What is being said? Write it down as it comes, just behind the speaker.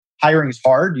hiring is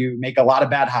hard. You make a lot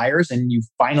of bad hires and you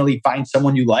finally find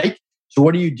someone you like. So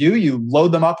what do? You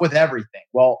load them up with everything.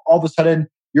 Well, all of a sudden,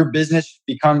 your business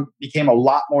became a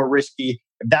lot more risky.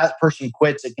 If that person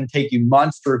quits, it can take you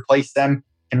months to replace them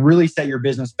and really set your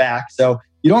business back. So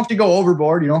you don't have to go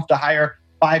overboard. You don't have to hire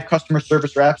 5 customer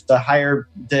service reps to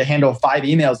handle 5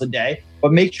 emails a day.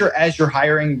 But make sure as you're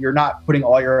hiring, you're not putting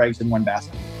all your eggs in one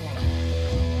basket.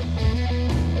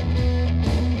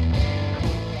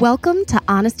 Welcome to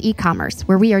Honest Ecommerce,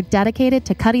 where we are dedicated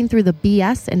to cutting through the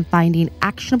BS and finding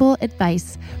actionable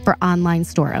advice for online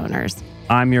store owners.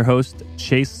 I'm your host,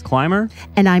 Chase Clymer.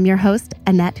 And I'm your host,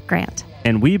 Annette Grant.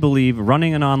 And we believe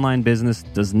running an online business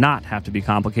does not have to be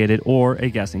complicated or a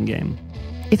guessing game.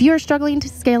 If you are struggling to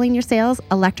scaling your sales,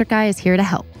 Electric Eye is here to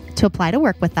help. To apply to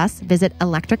work with us, visit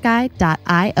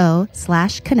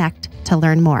electriceye.io/connect to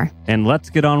learn more. And let's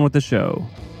get on with the show.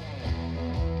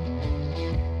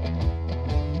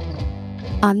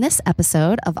 On this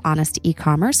episode of Honest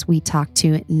Ecommerce, we talk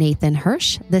to Nathan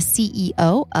Hirsch, the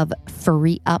CEO of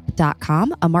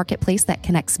freeup.com, a marketplace that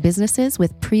connects businesses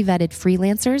with pre-vetted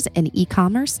freelancers in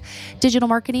e-commerce, digital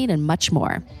marketing, and much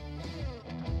more.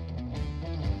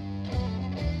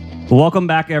 Welcome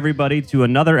back, everybody, to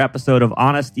another episode of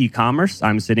Honest Ecommerce.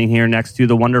 I'm sitting here next to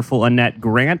the wonderful Annette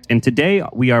Grant, and today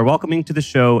we are welcoming to the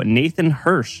show Nathan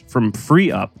Hirsch from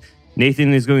FreeUp.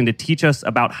 Nathan is going to teach us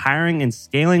about hiring and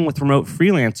scaling with remote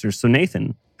freelancers. So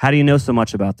Nathan, how do you know so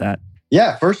much about that?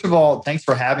 Yeah, first of all, thanks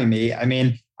for having me.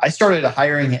 I started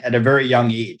hiring at a very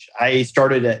young age. I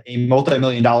started a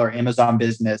multi-million-dollar Amazon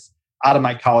business out of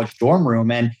my college dorm room.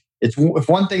 And if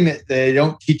one thing that they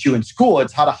don't teach you in school,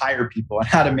 it's how to hire people and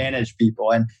how to manage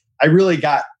people. And I really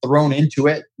got thrown into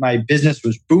it. My business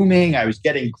was booming. I was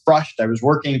getting crushed. I was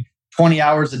working 20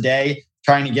 hours a day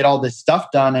trying to get all this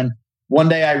stuff done. And one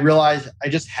day I realized I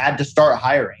just had to start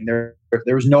hiring. There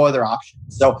was no other option.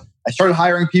 So I started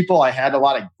hiring people. I had a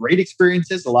lot of great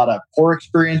experiences, a lot of poor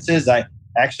experiences. I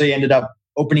actually ended up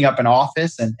opening up an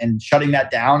office and shutting that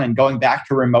down and going back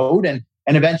to remote and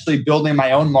eventually building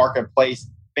my own marketplace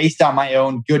based on my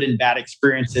own good and bad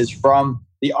experiences from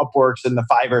the Upworks and the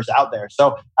Fivers out there.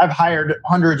 So I've hired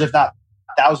hundreds, if not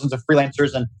thousands of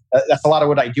freelancers. And that's a lot of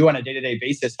what I do on a day-to-day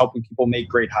basis, helping people make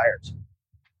great hires.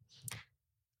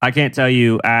 I can't tell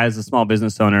you as a small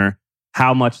business owner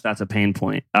how much that's a pain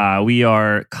point. We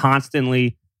are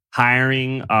constantly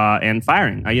hiring and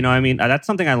firing. That's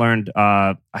something I learned.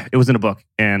 It was in a book,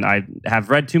 and I have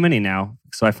read too many now,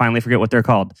 so I finally forget what they're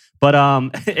called. But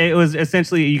it was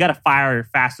essentially you got to fire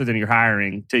faster than you're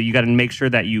hiring. You got to make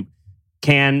sure that you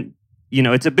can.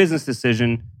 It's a business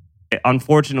decision.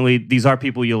 Unfortunately, these are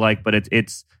people you like, but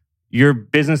it's your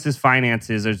business's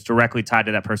finances is directly tied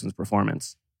to that person's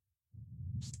performance.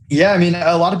 Yeah,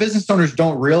 a lot of business owners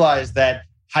don't realize that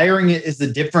hiring is the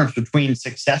difference between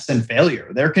success and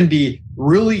failure. There can be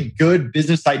really good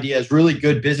business ideas, really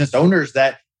good business owners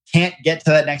that can't get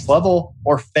to that next level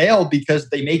or fail because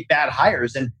they make bad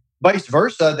hires. And vice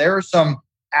versa, there are some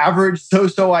average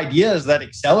so-so ideas that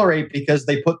accelerate because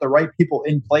they put the right people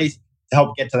in place to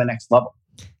help get to the next level.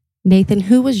 Nathan,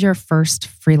 who was your first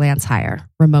freelance hire,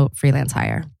 remote freelance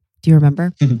hire? Do you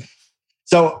remember?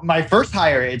 So my first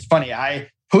hire, it's funny, I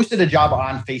posted a job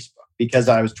on Facebook because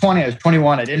I was 20, I was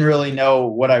 21. I didn't really know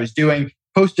what I was doing.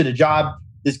 Posted a job.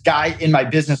 This guy in my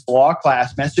business law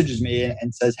class messages me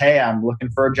and says, "Hey, I'm looking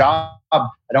for a job. I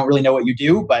don't really know what you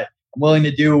do, but I'm willing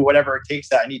to do whatever it takes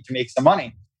that I need to make some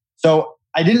money." So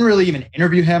I didn't really even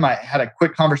interview him. I had a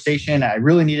quick conversation. I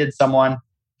really needed someone,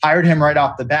 hired him right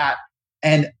off the bat.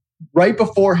 And right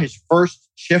before his first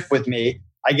shift with me,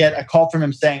 I get a call from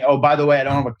him saying, "Oh, by the way, I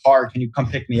don't have a car. Can you come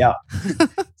pick me up?"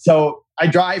 So I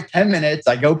drive 10 minutes.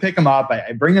 I go pick him up.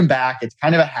 I bring him back. It's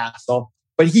kind of a hassle,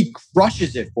 but he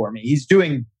crushes it for me. He's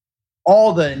doing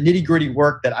all the nitty gritty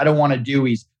work that I don't want to do.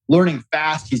 He's learning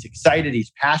fast. He's excited.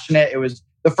 He's passionate. It was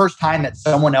the first time that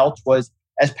someone else was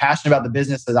as passionate about the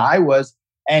business as I was.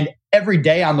 And every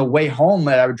day on the way home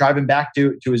that I would drive him back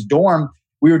to his dorm,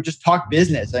 we would just talk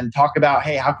business and talk about,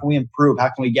 hey, how can we improve? How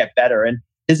can we get better? And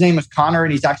his name was Connor,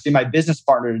 and he's actually my business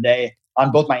partner today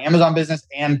on both my Amazon business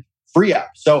and FreeUp.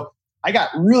 So I got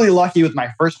really lucky with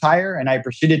my first hire, and I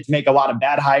proceeded to make a lot of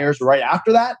bad hires right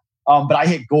after that. But I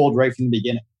hit gold right from the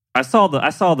beginning. I saw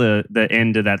the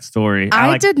end of that story.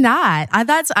 I did not. I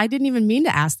didn't even mean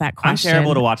to ask that question. I'm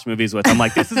terrible to watch movies with. I'm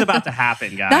like, this is about to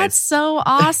happen, guys. That's so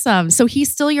awesome. So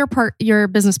he's still your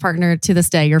business partner to this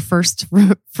day, your first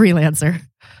freelancer.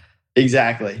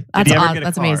 Exactly. That's awesome.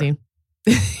 That's amazing.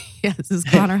 Yes, does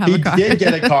Connor have a car? He did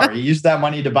get a car. He used that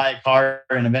money to buy a car,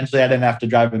 and eventually I didn't have to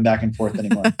drive him back and forth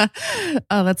anymore.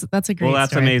 Oh, that's a great. Well,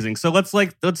 that's story. Amazing. So let's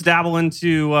dabble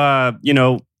into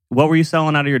What were you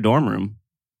selling out of your dorm room?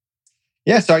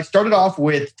 Yeah, so I started off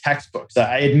with textbooks.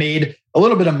 I had made a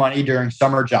little bit of money during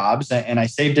summer jobs and I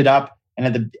saved it up. And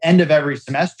at the end of every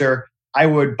semester, I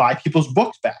would buy people's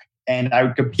books back and I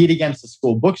would compete against the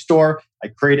school bookstore. I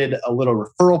created a little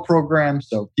referral program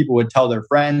so people would tell their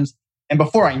friends. And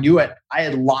before I knew it, I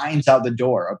had lines out the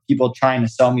door of people trying to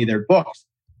sell me their books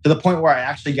to the point where I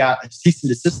actually got a cease and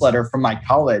desist letter from my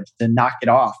college to knock it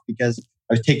off because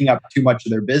I was taking up too much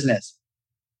of their business.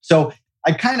 So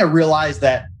I kind of realized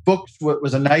that books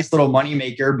was a nice little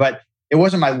moneymaker, but it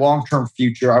wasn't my long-term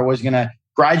future. I was going to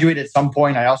graduate at some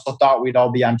point. I also thought we'd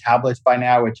all be on tablets by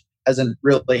now, which hasn't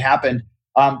really happened.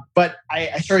 But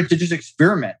I started to just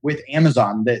experiment with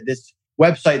Amazon, this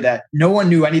website that no one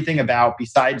knew anything about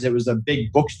besides it was a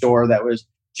big bookstore that was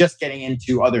just getting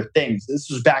into other things. This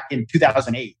was back in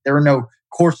 2008. There were no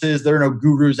courses. There were no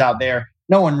gurus out there.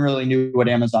 No one really knew what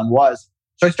Amazon was.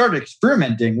 So I started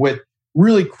experimenting with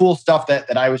really cool stuff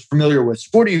that I was familiar with,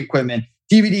 sporting equipment,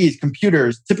 DVDs,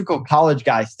 computers, typical college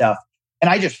guy stuff. And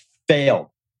I just failed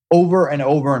over and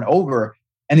over and over.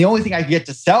 And the only thing I could get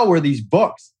to sell were these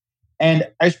books. And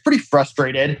I was pretty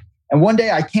frustrated. And one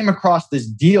day I came across this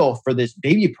deal for this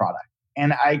baby product.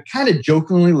 And I kind of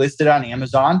jokingly listed it on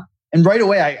Amazon. And right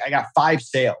away, I got 5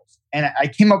 sales. And I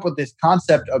came up with this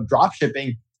concept of drop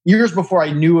shipping years before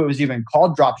I knew it was even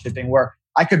called drop shipping, where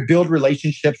I could build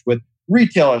relationships with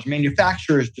retailers,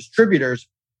 manufacturers, distributors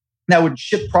that would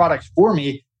ship products for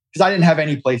me because I didn't have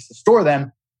any place to store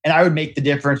them. And I would make the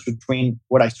difference between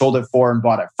what I sold it for and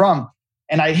bought it from.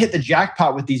 And I hit the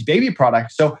jackpot with these baby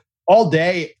products. So all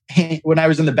day when I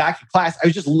was in the back of class, I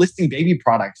was just listing baby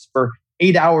products for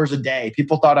 8 hours a day.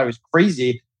 People thought I was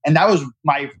crazy. And that was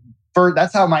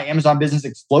that's how my Amazon business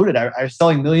exploded. I was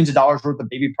selling millions of dollars worth of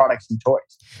baby products and toys.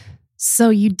 So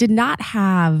you did not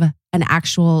have an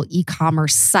actual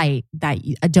e-commerce site,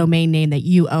 a domain name that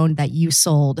you owned, that you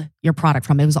sold your product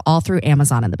from. It was all through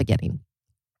Amazon in the beginning.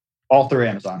 All through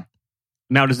Amazon.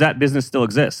 Now, does that business still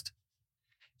exist?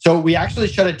 So we actually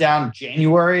shut it down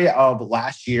January of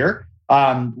last year.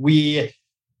 A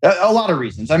lot of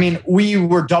reasons. I mean, we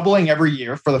were doubling every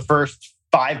year for the first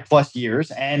 5+ years,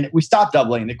 and we stopped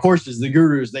doubling. The courses, the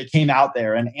gurus, they came out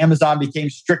there, and Amazon became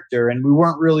stricter, and we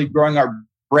weren't really growing our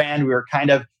brand. We were kind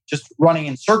of just running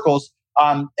in circles.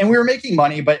 And we were making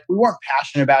money, but we weren't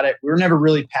passionate about it. We were never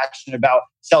really passionate about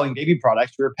selling baby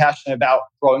products. We were passionate about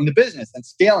growing the business and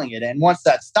scaling it. And once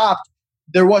that stopped,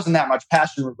 there wasn't that much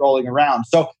passion rolling around.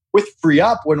 So with Free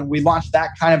Up, when we launched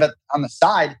that kind of on the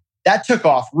side, that took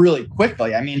off really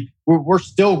quickly. I mean, we're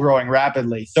still growing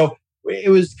rapidly. So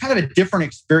it was kind of a different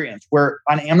experience where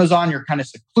on Amazon, you're kind of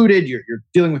secluded. You're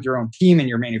dealing with your own team and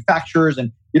your manufacturers,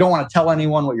 and you don't want to tell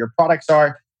anyone what your products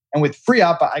are. And with Free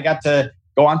Up, I got to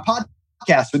go on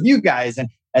podcasts with you guys and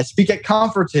speak at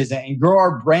conferences and grow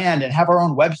our brand and have our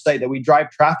own website that we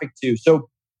drive traffic to. So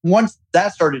once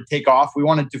that started to take off, we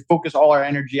wanted to focus all our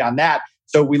energy on that.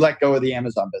 So we let go of the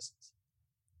Amazon business.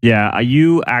 Yeah,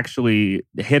 you actually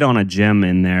hit on a gem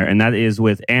in there, and that is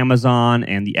with Amazon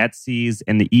and the Etsy's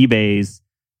and the eBays.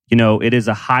 You know, it is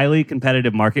a highly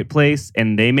competitive marketplace,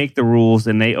 and they make the rules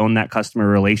and they own that customer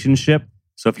relationship.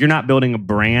 So if you're not building a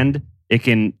brand, it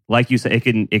can, like you said,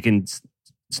 it can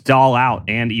stall out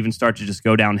and even start to just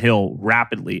go downhill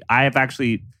rapidly. I have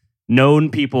actually known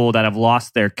people that have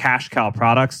lost their cash cow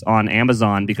products on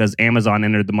Amazon because Amazon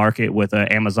entered the market with an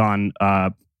Amazon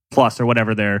Plus or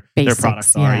whatever their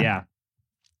products are. Yeah.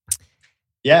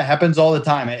 Yeah, it happens all the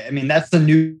time. I mean, that's the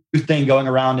new thing going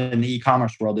around in the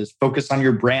e-commerce world is focus on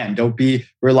your brand. Don't be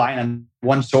relying on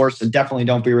one source, and definitely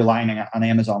don't be relying on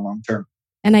Amazon long term.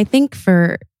 And I think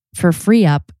for Free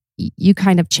Up, you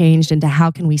kind of changed into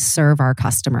how can we serve our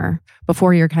customer.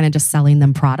 Before you're kind of just selling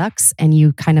them products, and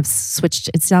you kind of switched.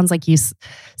 It sounds like you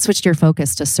switched your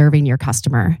focus to serving your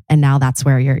customer, and now that's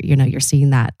where you're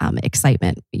seeing that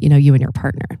excitement. You and your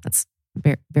partner. That's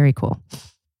very, very cool.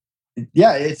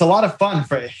 Yeah, it's a lot of fun.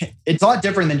 It's a lot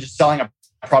different than just selling a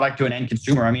product to an end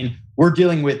consumer. I mean, we're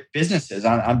dealing with businesses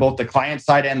on both the client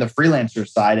side and the freelancer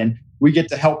side, and we get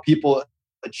to help people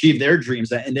achieve their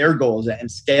dreams and their goals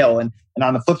and scale. And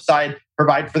on the flip side,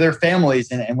 provide for their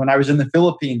families. And when I was in the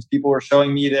Philippines, people were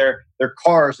showing me their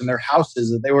cars and their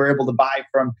houses that they were able to buy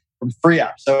from Free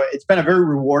Up. So it's been a very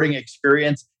rewarding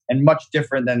experience and much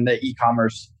different than the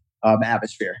e-commerce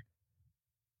atmosphere.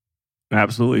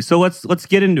 Absolutely. So let's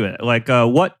get into it. Like,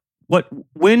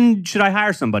 when should I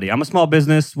hire somebody? I'm a small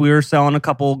business. We're selling a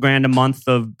couple grand a month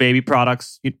of baby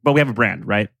products, but we have a brand,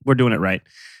 right? We're doing it right.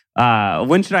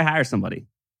 When should I hire somebody?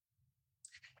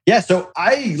 Yeah, so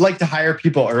I like to hire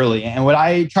people early. And what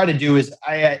I try to do is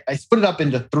I split it up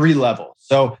into 3 levels.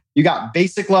 So you got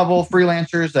basic level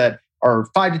freelancers that are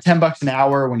 $5 to $10 an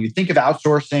hour when you think of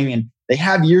outsourcing, and they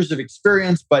have years of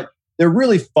experience, but they're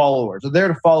really followers. They're there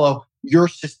to follow your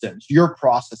systems, your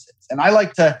processes. And I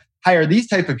like to hire these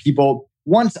type of people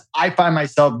once I find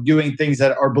myself doing things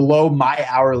that are below my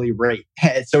hourly rate,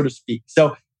 so to speak.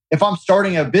 So if I'm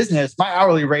starting a business, my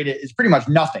hourly rate is pretty much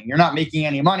nothing. You're not making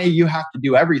any money. You have to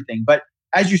do everything. But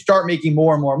as you start making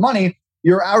more and more money,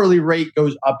 your hourly rate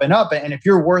goes up and up. And if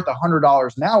you're worth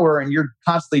 $100 an hour and you're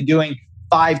constantly doing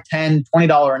 $5, $10,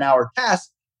 $20 an hour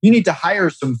tasks, you need to hire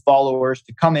some followers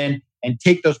to come in and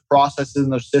take those processes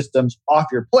and those systems off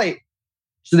your plate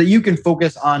so that you can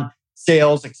focus on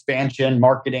sales, expansion,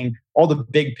 marketing, all the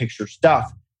big picture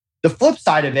stuff. The flip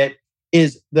side of it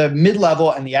is the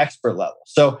mid-level and the expert level.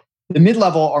 So the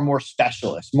mid-level are more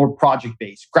specialists, more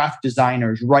project-based, graphic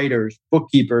designers, writers,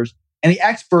 bookkeepers. And the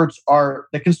experts are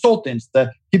the consultants,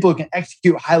 the people who can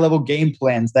execute high-level game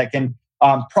plans, that can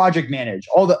project manage,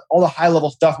 all the high-level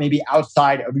stuff maybe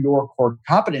outside of your core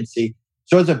competency.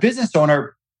 So as a business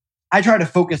owner, I try to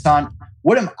focus on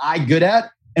what am I good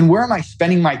at and where am I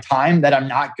spending my time that I'm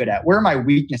not good at? Where are my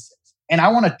weaknesses? And I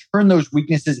want to turn those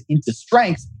weaknesses into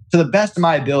strengths to the best of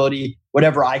my ability,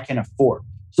 whatever I can afford.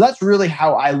 So that's really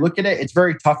how I look at it. It's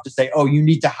very tough to say, oh, you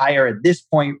need to hire at this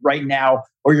point right now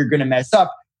or you're going to mess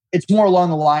up. It's more along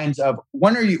the lines of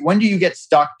when do you get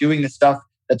stuck doing the stuff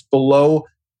that's below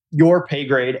your pay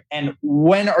grade, and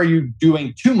when are you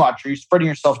doing too much? Are you spreading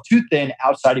yourself too thin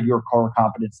outside of your core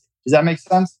competency? Does that make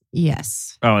sense?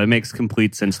 Yes. Oh, it makes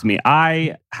complete sense to me.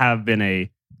 I have been a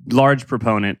large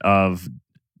proponent of,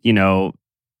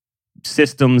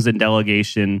 systems and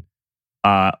delegation.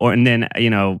 And then,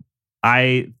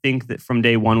 I think that from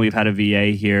day one, we've had a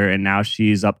VA here and now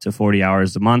she's up to 40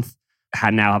 hours a month.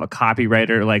 Now have a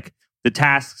copywriter. Like the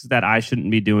tasks that I shouldn't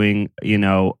be doing,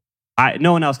 no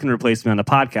one else can replace me on the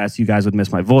podcast. You guys would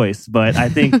miss my voice. But I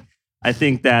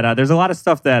think that there's a lot of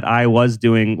stuff that I was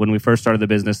doing when we first started the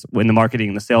business in the marketing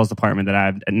and the sales department that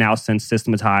I've now since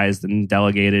systematized and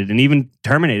delegated and even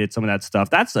terminated some of that stuff.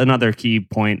 That's another key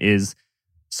point is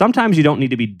sometimes you don't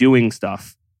need to be doing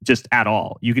stuff just at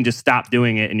all. You can just stop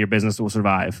doing it and your business will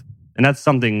survive. And that's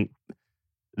something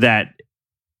that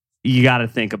you got to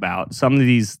think about. Some of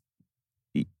these,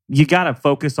 you got to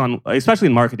focus on, especially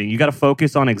in marketing, you got to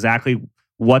focus on exactly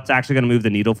what's actually going to move the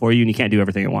needle for you. And you can't do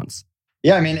everything at once.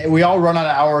 Yeah, I mean, we all run out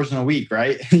of hours in a week,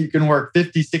 right? You can work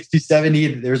 50, 60,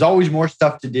 70. There's always more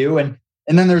stuff to do. And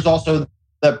then there's also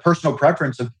the personal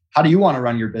preference of how do you want to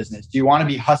run your business? Do you want to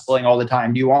be hustling all the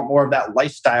time? Do you want more of that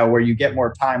lifestyle where you get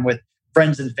more time with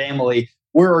friends and family?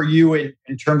 Where are you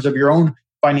in terms of your own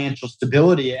financial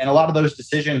stability? And a lot of those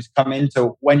decisions come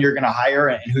into when you're going to hire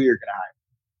and who you're going to hire.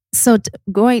 So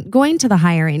going to the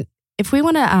hiring, if we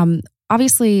want to,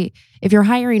 obviously, if you're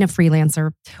hiring a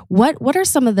freelancer, what are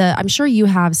some of the? I'm sure you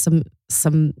have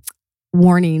some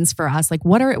warnings for us. Like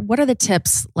what are the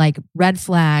tips? Like red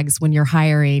flags when you're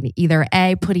hiring, either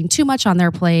A, putting too much on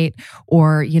their plate,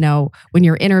 or when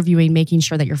you're interviewing, making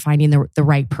sure that you're finding the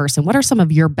right person. What are some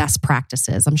of your best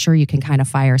practices? I'm sure you can kind of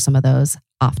fire some of those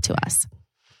off to us.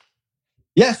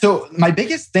 Yeah. So my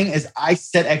biggest thing is I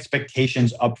set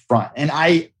expectations up front and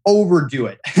I overdo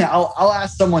it. I'll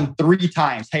ask someone 3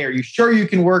 times, hey, are you sure you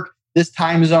can work this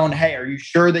time zone? Hey, are you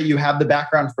sure that you have the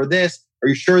background for this? Are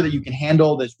you sure that you can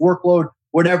handle this workload?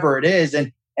 Whatever it is.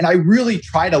 And I really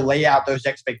try to lay out those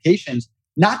expectations,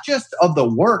 not just of the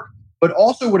work, but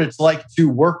also what it's like to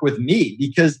work with me,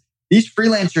 because these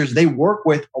freelancers, they work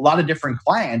with a lot of different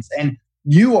clients and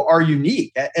you are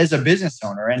unique as a business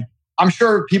owner. And I'm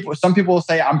sure some people will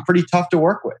say I'm pretty tough to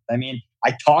work with. I mean,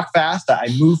 I talk fast, I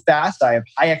move fast, I have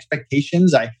high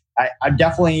expectations. I'm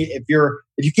definitely, if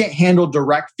you can't handle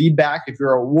direct feedback, if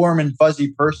you're a warm and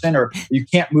fuzzy person, or you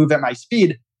can't move at my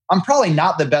speed, I'm probably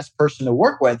not the best person to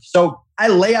work with. So I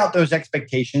lay out those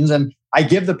expectations and I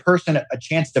give the person a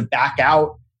chance to back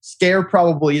out. Scare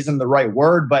probably isn't the right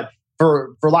word, but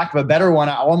for lack of a better one,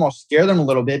 I'll almost scare them a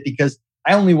little bit because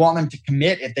I only want them to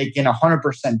commit if they can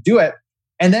 100% do it.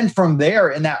 And then from there,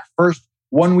 in that first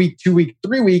 1 week, 2 week,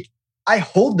 3 week, I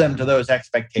hold them to those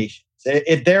expectations.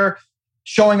 If they're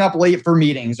showing up late for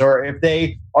meetings, or if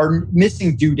they are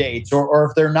missing due dates,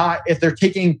 or if they're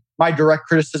taking my direct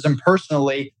criticism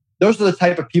personally, those are the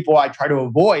type of people I try to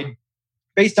avoid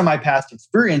based on my past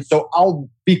experience. So I'll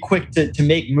be quick to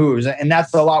make moves. And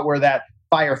that's a lot where that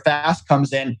fire fast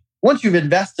comes in. Once you've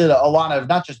invested a lot of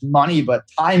not just money, but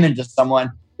time into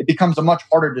someone, it becomes a much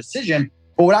harder decision.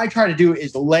 But what I try to do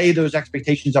is lay those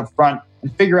expectations up front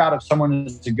and figure out if someone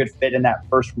is a good fit in that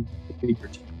first week or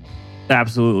two.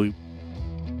 Absolutely.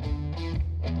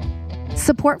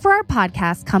 Support for our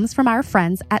podcast comes from our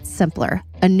friends at Simpler,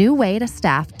 a new way to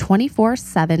staff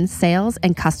 24/7 sales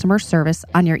and customer service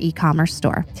on your e-commerce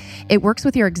store. It works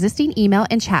with your existing email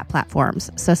and chat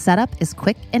platforms, so setup is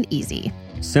quick and easy.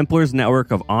 Simpler's network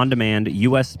of on-demand,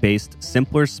 US-based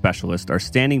Simpler specialists are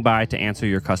standing by to answer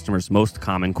your customers' most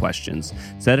common questions.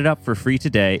 Set it up for free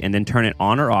today and then turn it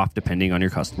on or off depending on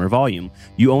your customer volume.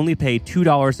 You only pay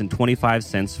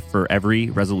 $2.25 for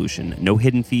every resolution. No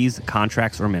hidden fees,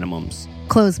 contracts, or minimums.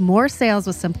 Close more sales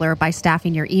with Simpler by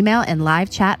staffing your email and live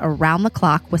chat around the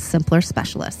clock with Simpler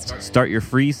specialists. Start your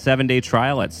free 7-day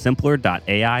trial at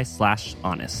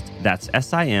simpler.ai/honest. That's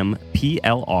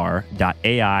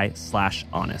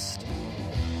simpler.ai/honest.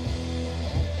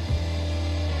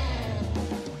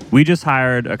 We just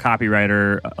hired a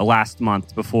copywriter last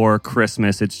month before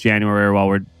Christmas. It's January while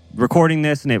we're recording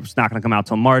this, and it's not going to come out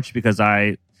till March because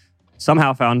I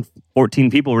somehow found 14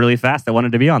 people really fast that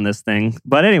wanted to be on this thing.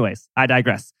 But anyways, I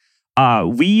digress.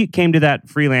 We came to that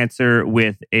freelancer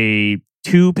with a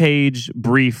 2-page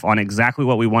brief on exactly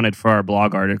what we wanted for our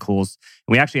blog articles.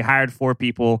 We actually hired 4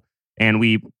 people, and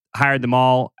we hired them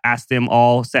all, asked them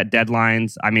all, set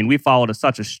deadlines. I mean, we followed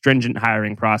such a stringent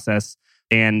hiring process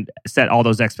and set all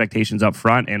those expectations up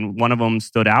front. And one of them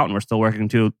stood out, and we're still working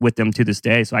with them to this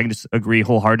day. So I can just agree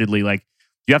wholeheartedly. Like,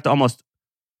 you have to almost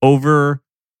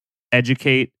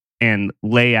educate and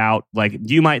lay out. Like,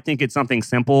 you might think it's something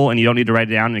simple and you don't need to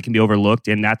write it down and it can be overlooked.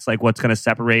 And that's like what's going to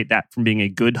separate that from being a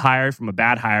good hire from a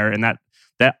bad hire. And that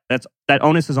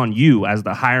onus is on you as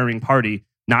the hiring party,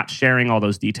 not sharing all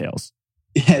those details.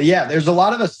 Yeah, there's a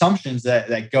lot of assumptions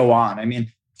that go on. I mean,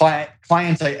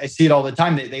 clients, I see it all the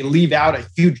time. They leave out a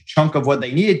huge chunk of what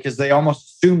they need because they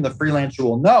almost assume the freelancer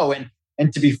will know.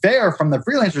 And to be fair, from the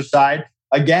freelancer side,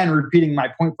 again, repeating my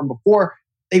point from before,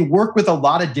 they work with a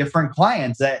lot of different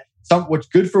clients. What's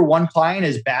good for one client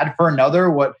is bad for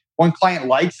another. What one client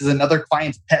likes is another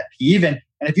client's pet peeve. And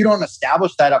if you don't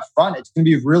establish that up front, it's going to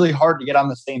be really hard to get on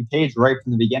the same page right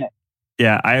from the beginning.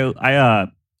 Yeah, I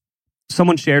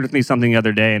someone shared with me something the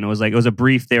other day, and it was a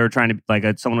brief. They were trying to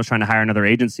someone was trying to hire another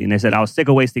agency, and they said, "I was sick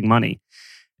of wasting money,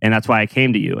 and that's why I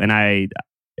came to you." And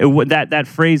that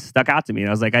phrase stuck out to me. And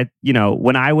I was like,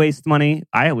 when I waste money,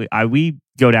 we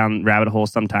go down rabbit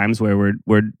holes sometimes where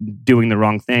we're doing the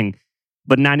wrong thing.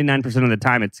 But 99% of the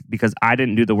time, it's because I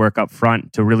didn't do the work up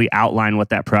front to really outline what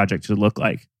that project should look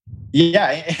like.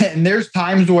 Yeah, and there's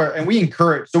times where, and we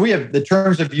encourage, so we have the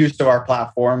terms of use of our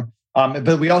platform,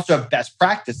 but we also have best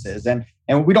practices, and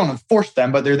we don't enforce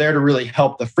them, but they're there to really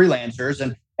help the freelancers.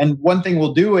 And one thing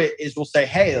we'll do is we'll say,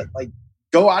 hey, like,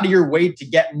 go out of your way to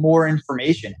get more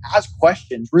information, ask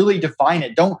questions, really define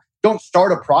it. Don't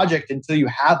start a project until you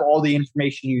have all the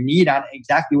information you need on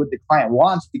exactly what the client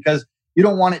wants, because you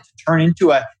don't want it to turn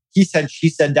into a he said, she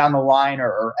said down the line,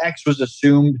 or X was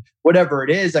assumed, whatever it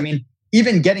is. I mean,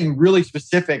 even getting really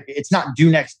specific, it's not due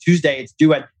next Tuesday, it's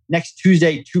due at next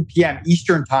Tuesday, 2 p.m.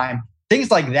 Eastern time. Things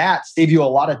like that save you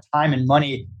a lot of time and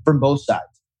money from both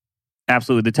sides.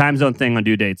 Absolutely. The time zone thing on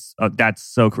due dates, that's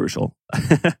so crucial.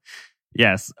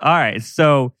 Yes. All right.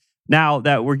 So now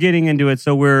that we're getting into it,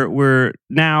 so we're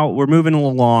moving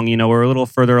along, we're a little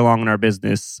further along in our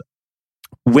business.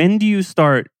 When do you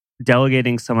start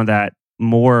delegating some of that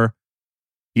more,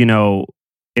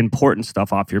 important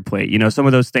stuff off your plate? Some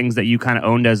of those things that you kind of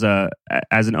owned as an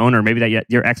owner, maybe that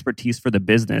your expertise for the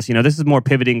business. This is more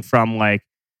pivoting from like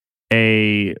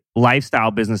a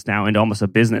lifestyle business now into almost a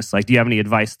business. Like, do you have any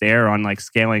advice there on like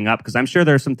scaling up? Because I'm sure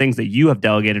there are some things that you have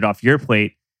delegated off your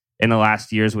plate in the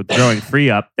last years with growing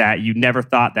Free Up that you never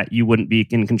thought that you wouldn't be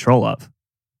in control of.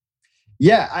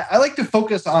 Yeah, I like to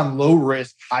focus on low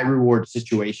risk, high reward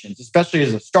situations, especially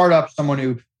as a startup,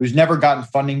 someone who's never gotten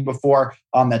funding before,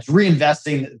 that's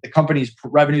reinvesting the company's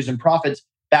revenues and profits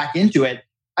back into it.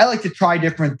 I like to try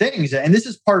different things. And this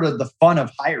is part of the fun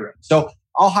of hiring. So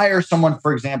I'll hire someone,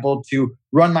 for example, to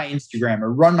run my Instagram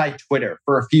or run my Twitter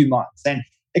for a few months. And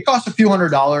it costs a few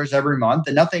 $100s every month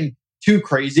and nothing too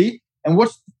crazy. And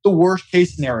what's the worst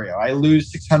case scenario? I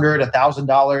lose $600,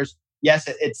 $1,000. Yes,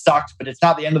 it sucks, but it's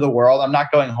not the end of the world. I'm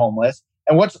not going homeless.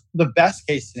 And what's the best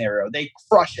case scenario? They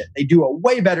crush it. They do a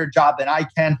way better job than I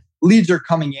can. Leads are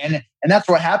coming in. And that's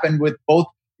what happened with both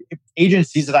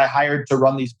agencies that I hired to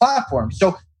run these platforms.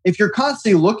 So if you're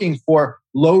constantly looking for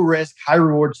low risk, high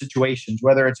reward situations,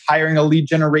 whether it's hiring a lead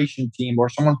generation team or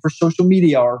someone for social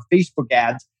media or Facebook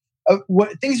ads,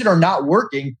 things that are not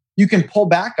working, you can pull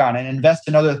back on and invest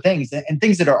in other things. And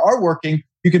things that are working,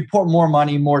 you can put more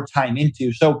money, more time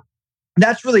into. So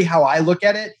that's really how I look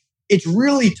at it. It's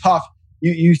really tough.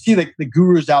 You see the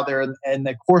gurus out there and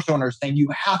the course owners saying you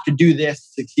have to do this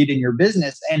to succeed in your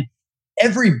business. And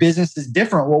every business is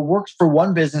different. What works for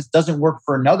one business doesn't work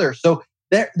for another. So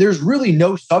there's really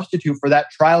no substitute for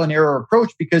that trial and error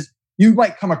approach, because you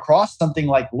might come across something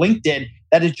like LinkedIn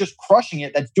that is just crushing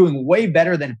it, that's doing way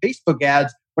better than Facebook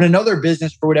ads, when another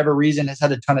business, for whatever reason, has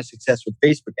had a ton of success with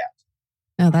Facebook ads.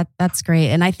 No, that's great.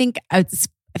 And I think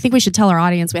we should tell our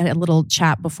audience, we had a little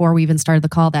chat before we even started the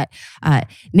call, that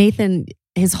Nathan,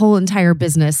 his whole entire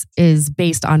business is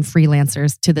based on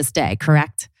freelancers to this day,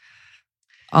 correct?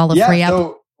 All of FreeUp?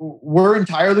 So we're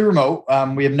entirely remote.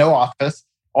 We have no office.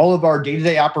 All of our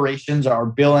day-to-day operations, our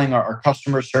billing, our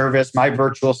customer service, my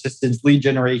virtual assistants, lead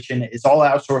generation is all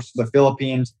outsourced to the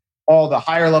Philippines. All the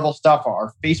higher level stuff,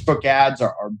 our Facebook ads,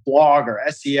 our blog, our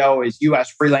SEO is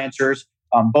US freelancers.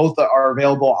 Both are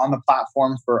available on the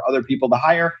platform for other people to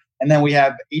hire. And then we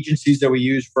have agencies that we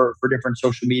use for different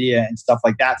social media and stuff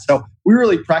like that. So we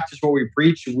really practice what we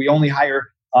preach. We only hire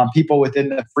people within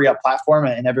the FreeUp platform,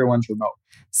 and everyone's remote.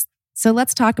 So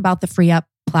let's talk about the FreeUp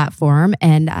platform.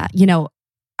 And,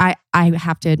 I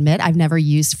have to admit, I've never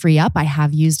used FreeUp. I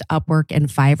have used Upwork and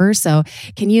Fiverr. So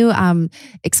can you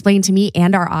explain to me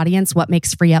and our audience what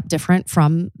makes FreeUp different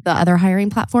from the other hiring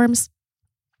platforms?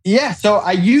 Yeah, so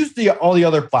I used all the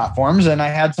other platforms, and I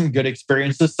had some good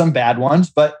experiences, some bad ones.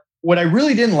 But what I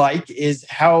really didn't like is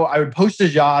how I would post a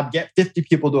job, get 50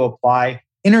 people to apply,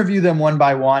 interview them one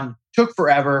by one, took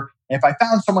forever. And if I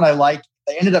found someone I liked,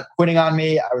 they ended up quitting on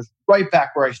me. I was right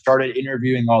back where I started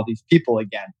interviewing all these people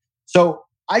again. So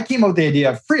I came up with the idea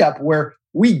of FreeUp, where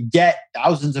we get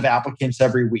thousands of applicants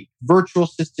every week, virtual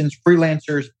assistants,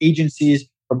 freelancers, agencies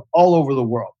from all over the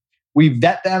world. We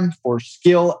vet them for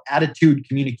skill, attitude,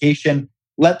 communication,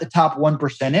 let the top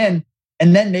 1% in,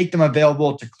 and then make them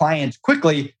available to clients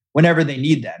quickly whenever they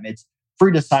need them. It's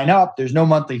free to sign up. There's no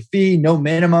monthly fee, no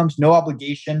minimums, no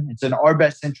obligation. It's in our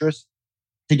best interest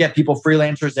to get people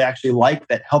freelancers they actually like,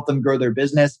 that help them grow their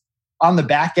business. On the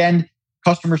back end,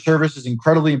 customer service is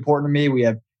incredibly important to me. We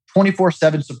have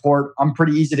 24/7 support. I'm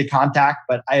pretty easy to contact,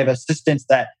 but I have assistants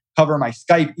that cover my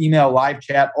Skype, email, live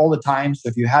chat all the time. So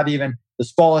if you have even the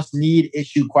smallest need,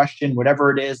 issue, question, whatever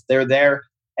it is, they're there.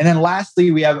 And then lastly,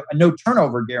 we have a no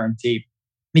turnover guarantee,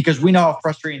 because we know how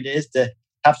frustrating it is to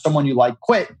have someone you like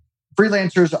quit.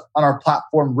 Freelancers on our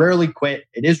platform rarely quit.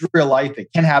 It is real life. It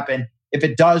can happen. If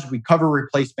it does, we cover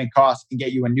replacement costs and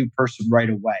get you a new person right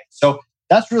away. So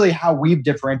that's really how we've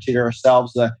differentiated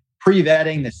ourselves: the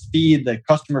pre-vetting, the speed, the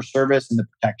customer service, and the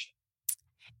protection.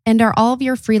 And are all of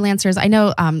your freelancers, I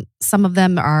know some of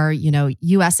them are,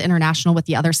 US international with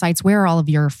the other sites. Where are all of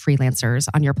your freelancers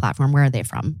on your platform? Where are they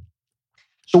from?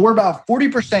 So we're about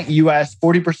 40% US,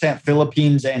 40%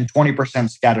 Philippines, and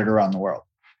 20% scattered around the world.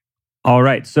 All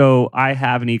right. So I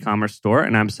have an e-commerce store,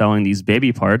 and I'm selling these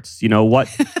baby parts. You know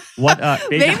what?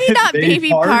 Maybe not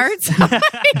baby parts. Oh my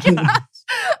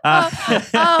gosh.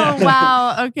 Oh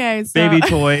wow. Okay. So. Baby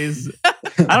toys.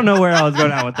 I don't know where I was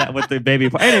going out with that, with the baby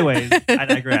part. Anyways, I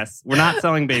digress. We're not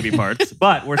selling baby parts,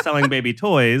 but we're selling baby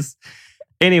toys.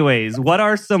 Anyways, what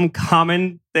are some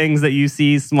common things that you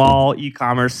see small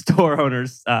e-commerce store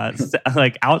owners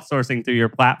like outsourcing through your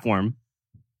platform?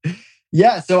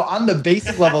 Yeah, so on the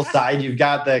basic level side, you've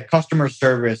got the customer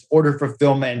service, order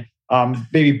fulfillment,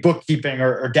 maybe bookkeeping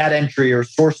or data entry or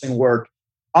sourcing work.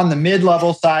 On the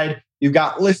mid-level side, you've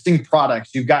got listing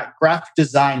products, you've got graphic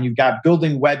design, you've got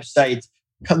building websites,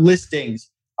 listings.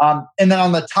 And then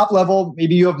on the top level,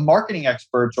 maybe you have marketing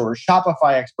experts or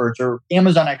Shopify experts or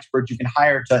Amazon experts you can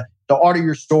hire to audit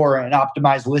your store and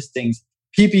optimize listings.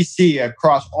 PPC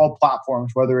across all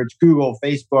platforms, whether it's Google,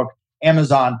 Facebook,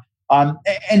 Amazon,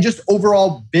 and just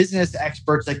overall business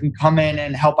experts that can come in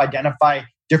and help identify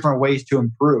different ways to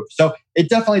improve. So it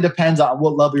definitely depends on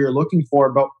what level you're looking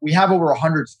for, but we have over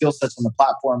 100 skill sets on the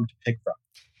platform to pick from.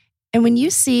 And when you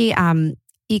see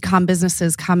e-com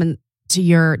businesses come to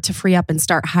FreeUp and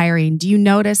start hiring, do you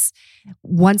notice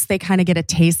once they kind of get a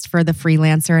taste for the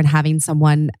freelancer and having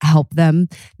someone help them,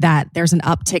 that there's an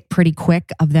uptick pretty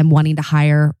quick of them wanting to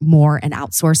hire more and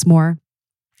outsource more?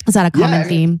 Is that a common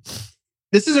theme?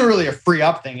 This isn't really a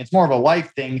FreeUp thing. It's more of a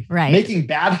life thing. Right. Making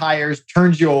bad hires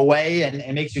turns you away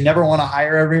and makes you never want to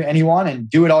hire anyone and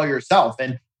do it all yourself.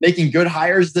 And making good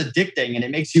hires is addicting, and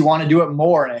it makes you want to do it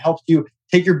more, and it helps you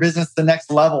take your business to the next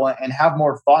level and have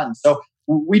more fun. So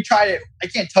we try to, I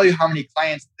can't tell you how many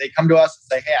clients, they come to us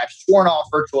and say, hey, I've sworn off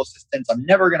virtual assistants. I'm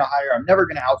never going to hire. I'm never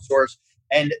going to outsource.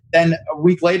 And then a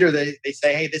week later, they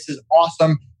say, hey, this is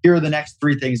awesome. Here are the next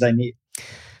 3 things I need.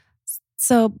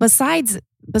 So besides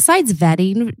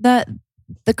vetting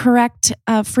the correct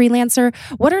freelancer,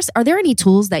 are there any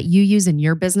tools that you use in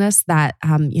your business that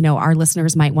our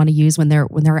listeners might want to use when they're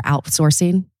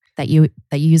outsourcing that you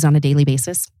use on a daily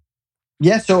basis?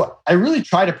 Yeah, so I really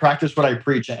try to practice what I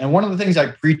preach. And one of the things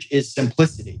I preach is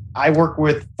simplicity. I work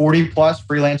with 40 plus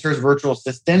freelancers, virtual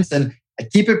assistants, and I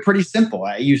keep it pretty simple.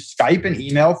 I use Skype and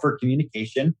email for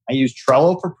communication. I use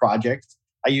Trello for projects.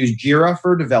 I use Jira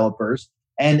for developers.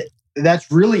 And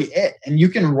that's really it. And you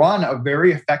can run a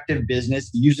very effective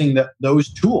business using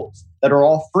those tools that are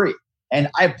all free. And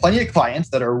I have plenty of clients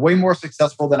that are way more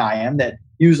successful than I am that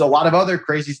use a lot of other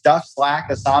crazy stuff, Slack,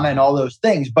 Asana, and all those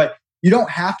things. But you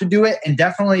don't have to do it. And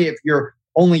definitely if you're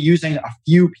only using a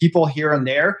few people here and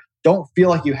there, don't feel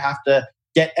like you have to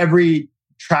get every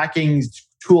tracking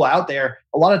tool out there.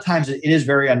 A lot of times it is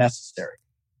very unnecessary.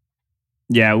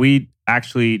 Yeah, we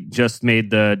actually just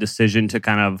made the decision to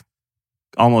kind of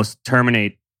almost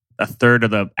terminate a third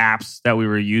of the apps that we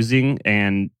were using.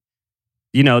 And,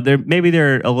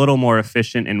 they're a little more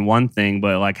efficient in one thing,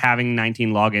 but like having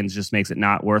 19 logins just makes it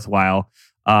not worthwhile.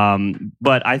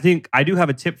 But I think I do have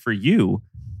a tip for you.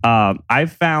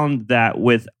 I've found that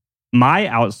with my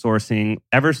outsourcing,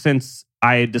 ever since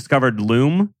I discovered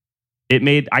Loom,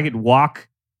 I could walk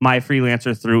my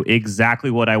freelancer through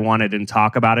exactly what I wanted and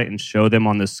talk about it and show them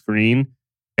on the screen.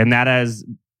 And that has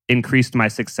increased my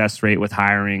success rate with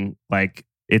hiring. Like,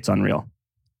 it's unreal.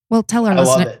 Well, tell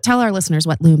our listeners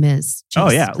what Loom is.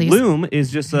 Chase, please. Loom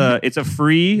is just it's a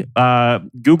free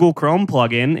Google Chrome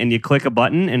plugin, and you click a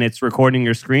button and it's recording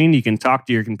your screen. You can talk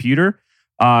to your computer.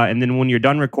 And then when you're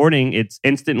done recording, it's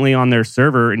instantly on their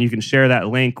server, and you can share that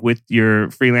link with your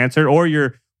freelancer or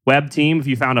your web team if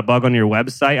you found a bug on your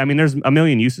website. I mean, there's a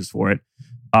million uses for it.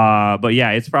 But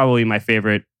yeah, it's probably my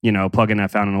favorite, plugin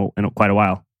I've found in quite a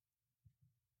while.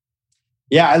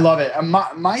 Yeah, I love it.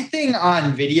 My thing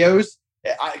on videos,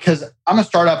 because I'm a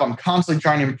startup, I'm constantly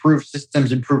trying to improve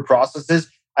systems, improve processes.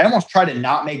 I almost try to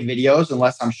not make videos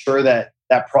unless I'm sure that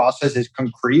process is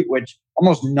concrete, which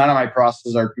almost none of my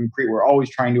processes are concrete. We're always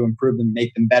trying to improve them,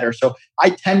 make them better. So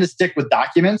I tend to stick with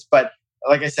documents, but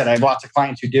like I said, I have lots of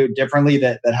clients who do it differently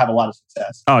that have a lot of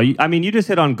success. Oh, you just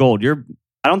hit on gold.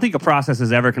 I don't think a process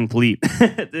is ever complete.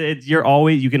 You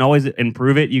can always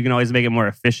improve it. You can always make it more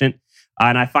efficient.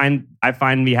 And I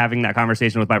find me having that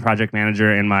conversation with my project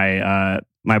manager and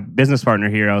my business partner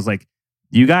here. I was like,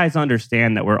 you guys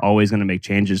understand that we're always going to make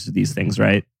changes to these things,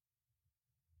 right?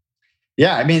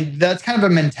 Yeah, I mean, that's kind of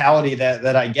a mentality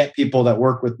that I get people that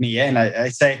work with me in. I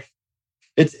say,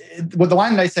 what the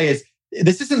line that I say is,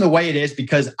 this isn't the way it is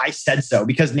because I said so,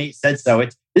 because Nate said so.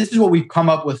 This is what we've come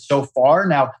up with so far.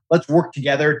 Now let's work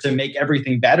together to make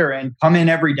everything better and come in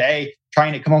every day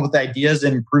trying to come up with ideas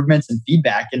and improvements and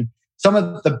feedback. And some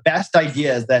of the best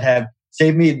ideas that have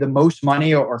saved me the most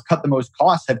money or cut the most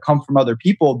costs have come from other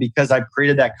people because I've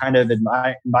created that kind of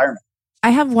environment.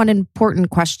 I have one important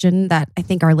question that I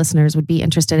think our listeners would be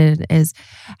interested in is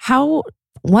how,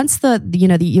 once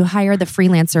you hire the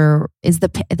freelancer, is the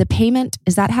payment,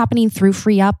 is that happening through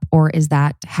FreeUp, or is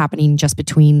that happening just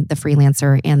between the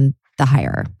freelancer and the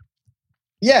hirer?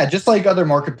 Yeah, just like other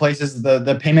marketplaces,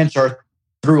 the payments are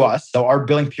through us. So our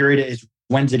billing period is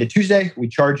Wednesday to Tuesday. We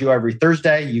charge you every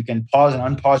Thursday. You can pause and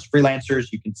unpause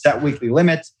freelancers. You can set weekly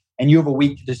limits, and you have a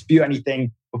week to dispute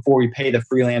anything before we pay the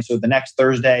freelancer the next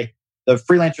Thursday. The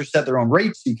freelancers set their own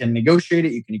rates. You can negotiate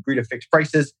it. You can agree to fixed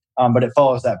prices, but it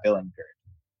follows that billing period.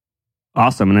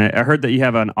 Awesome. And I heard that you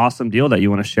have an awesome deal that you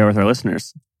want to share with our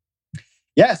listeners.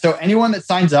 Yeah. So anyone that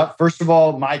signs up, first of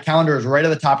all, my calendar is right at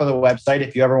the top of the website.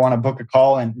 If you ever want to book a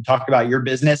call and talk about your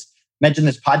business, mention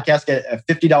this podcast, get a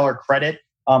 $50 credit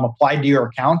applied to your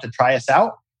account to try us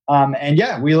out. And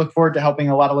yeah, we look forward to helping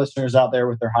a lot of listeners out there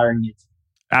with their hiring needs.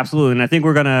 Absolutely. And I think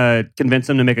we're going to convince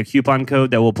them to make a coupon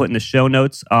code that we'll put in the show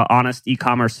notes, Honest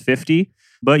Ecommerce 50.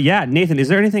 But yeah, Nathan, is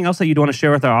there anything else that you'd want to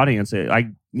share with our audience?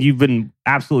 You've been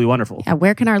absolutely wonderful. Yeah,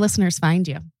 where can our listeners find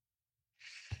you?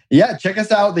 Yeah, check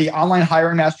us out, the Online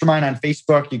Hiring Mastermind on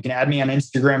Facebook. You can add me on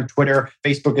Instagram, Twitter,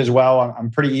 Facebook as well. I'm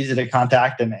pretty easy to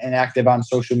contact and active on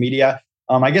social media.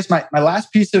 I guess my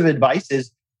last piece of advice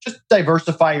is just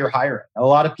diversify your hiring. A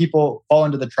lot of people fall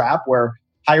into the trap where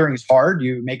hiring is hard.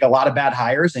 You make a lot of bad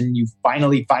hires and you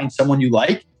finally find someone you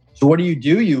like. So what do?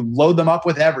 You load them up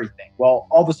with everything. Well,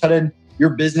 all of a sudden, your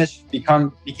business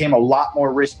became a lot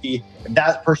more risky. If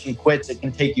that person quits, it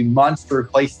can take you months to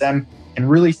replace them and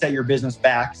really set your business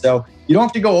back. So you don't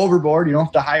have to go overboard. You don't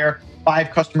have to hire 5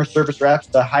 customer service reps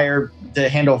to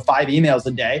handle 5 emails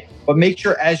a day. But make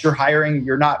sure as you're hiring,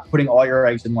 you're not putting all your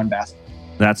eggs in one basket.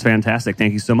 That's fantastic.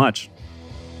 Thank you so much.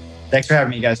 Thanks for having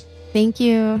me, guys. Thank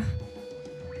you.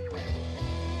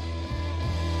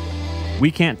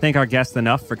 We can't thank our guests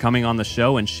enough for coming on the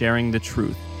show and sharing the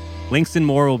truth. Links and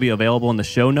more will be available in the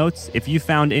show notes. If you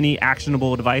found any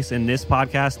actionable advice in this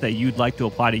podcast that you'd like to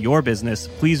apply to your business,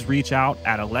 please reach out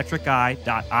at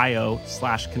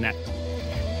electriceye.io/connect.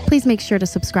 Please make sure to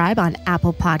subscribe on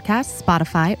Apple Podcasts,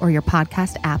 Spotify, or your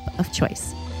podcast app of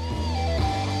choice.